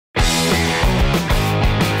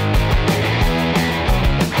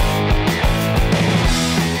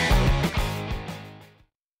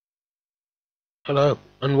Hello,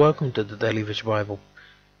 and welcome to the Daily Vision Bible.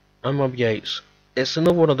 I'm Rob Yates. It's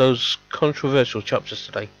another one of those controversial chapters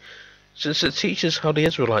today, since it teaches how the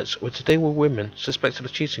Israelites were to deal with women suspected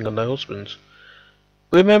of cheating on their husbands.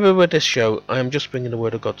 Remember, with this show, I am just bringing the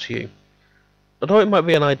Word of God to you. Although it might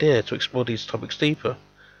be an idea to explore these topics deeper,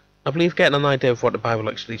 I believe getting an idea of what the Bible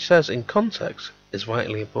actually says in context is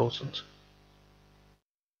vitally important.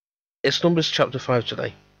 It's Numbers chapter 5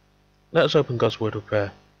 today. Let us open God's Word with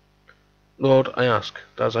prayer. Lord, I ask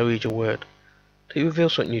that as I read your Word, that you reveal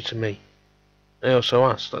something new to me. I also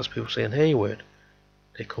ask that as people see and hear your Word,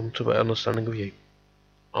 they come to a better understanding of you.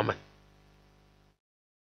 Amen.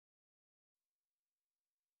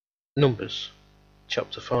 Numbers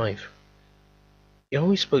chapter 5.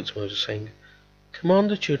 Yahweh spoke to Moses, saying, Command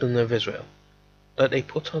the children of Israel that they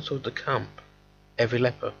put out of the camp every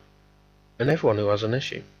leper, and everyone who has an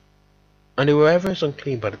issue, and whoever is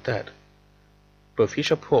unclean by the dead. Both ye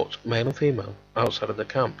shall put male and female outside of the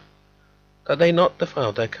camp, that they not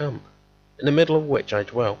defile their camp, in the middle of which I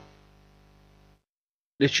dwell.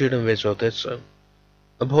 The children of Israel did so,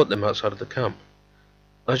 and put them outside of the camp.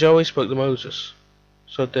 As Yahweh spoke to Moses,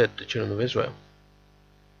 so did the children of Israel.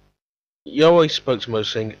 Yahweh spoke to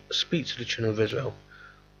Moses, saying, Speak to the children of Israel.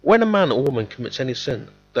 When a man or woman commits any sin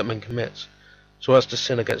that man commits, so as to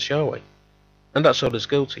sin against Yahweh, and that soul is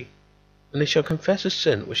guilty, and he shall confess his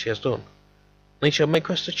sin which he has done, and he shall make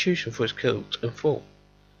restitution for his guilt in full,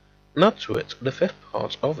 and add to it the fifth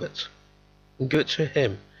part of it, and give it to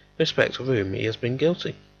him in respect of whom he has been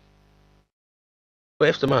guilty. But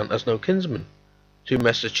if the man has no kinsman, to whom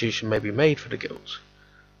restitution may be made for the guilt,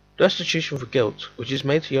 the restitution for guilt which is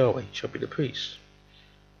made to Yahweh shall be the priest,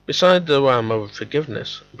 beside the ram of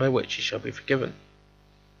forgiveness by which he shall be forgiven.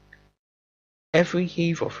 Every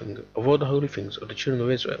heave offering of all the holy things of the children of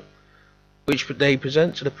Israel, which they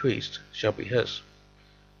present to the priest, shall be his.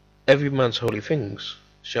 Every man's holy things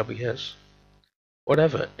shall be his.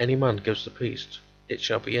 Whatever any man gives the priest, it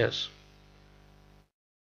shall be his.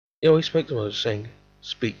 Yahweh spake to Moses, saying,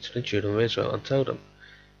 Speak to the children of Israel, and tell them,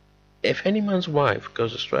 If any man's wife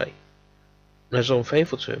goes astray, and is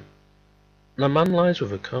unfaithful to him, and a man lies with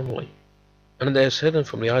her carnally, and it is hidden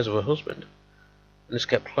from the eyes of her husband, and is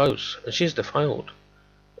kept close, and she is defiled,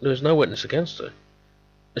 and there is no witness against her,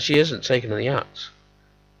 and she isn't taken in the act,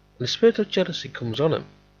 and the spirit of jealousy comes on him,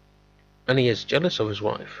 and he is jealous of his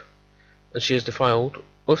wife, and she is defiled,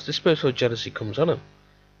 or if the spirit of jealousy comes on him,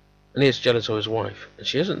 and he is jealous of his wife, and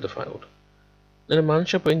she isn't defiled, then a man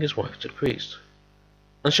shall bring his wife to the priest,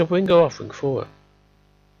 and shall bring her offering for her,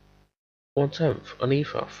 1/10 an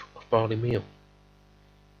ephah of barley meal.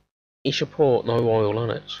 He shall pour no oil on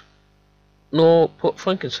it, nor put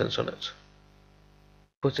frankincense on it,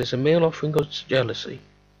 for it is a meal offering of jealousy,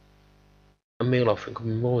 a meal offering of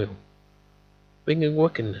memorial, bringing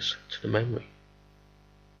wickedness to the memory.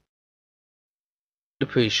 The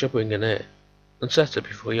priest shall bring an ear, and set it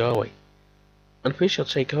before Yahweh, and the priest shall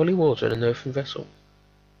take holy water in an earthen vessel,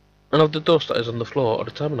 and of the dust that is on the floor of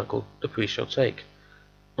the tabernacle the priest shall take,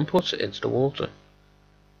 and put it into the water.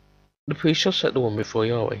 The priest shall set the woman before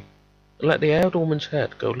Yahweh, and let the hair of the woman's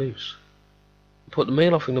head go loose, and put the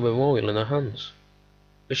meal offering of memorial in her hands,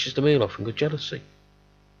 which is the meal offering of jealousy.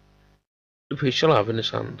 The priest shall have in his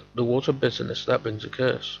hand the water of bitterness that brings a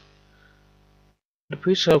curse. The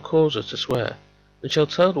priest shall cause her to swear, and shall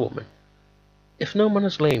tell the woman, If no man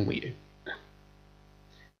has lain with you,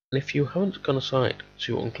 and if you haven't gone aside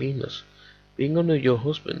to your uncleanness, being under your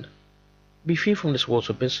husband, be free from this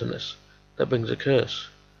water of bitterness that brings a curse.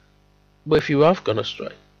 But if you have gone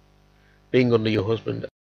astray, being under your husband,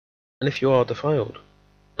 and if you are defiled,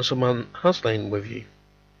 and some man has lain with you,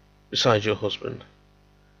 besides your husband,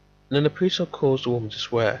 then the priest shall cause the woman to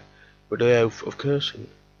swear with the oath of cursing,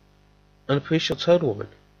 and the priest shall tell the woman,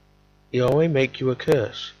 Yahweh make you a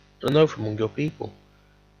curse, and an oath among your people,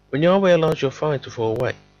 when Yahweh allows your thigh to fall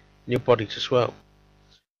away, and your body to swell.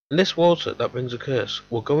 And this water that brings a curse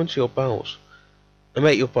will go into your bowels, and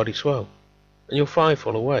make your body swell, and your thigh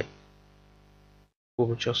fall away. The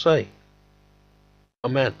woman shall say,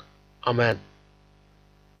 Amen, Amen.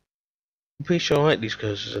 The priest shall write these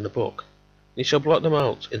curses in a book, and he shall blot them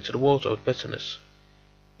out into the water of bitterness.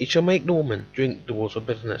 He shall make the woman drink the water of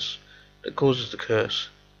bitterness that causes the curse,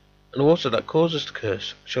 and the water that causes the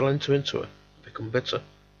curse shall enter into her and become bitter.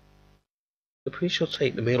 The priest shall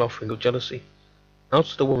take the meal offering of jealousy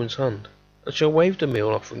out of the woman's hand, and shall wave the meal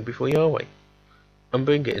offering before Yahweh, and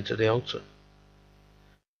bring it into the altar.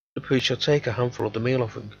 The priest shall take a handful of the meal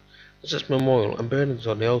offering as its memorial, and burn it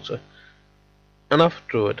on the altar, and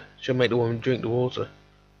afterward shall make the woman drink the water.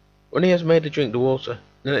 When he has made her drink the water,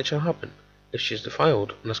 then it shall happen if she is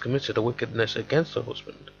defiled, and has committed a wickedness against her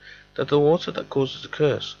husband, that the water that causes the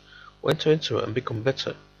curse will enter into her and become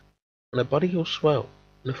bitter, and her body will swell,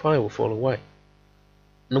 and the fire will fall away,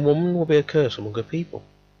 and the woman will be a curse among her people.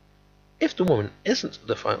 If the woman isn't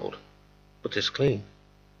defiled, but is clean,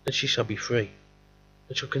 then she shall be free,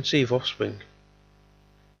 and shall conceive offspring.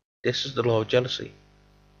 This is the law of jealousy.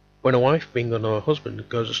 When a wife being on her husband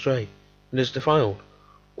goes astray, and is defiled,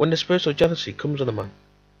 when the spirit of jealousy comes on a man,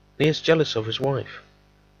 and he is jealous of his wife,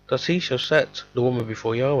 that he shall set the woman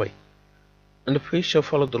before Yahweh, and the priest shall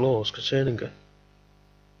follow the laws concerning her.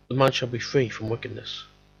 The man shall be free from wickedness,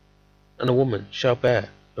 and the woman shall bear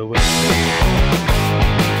her wickedness.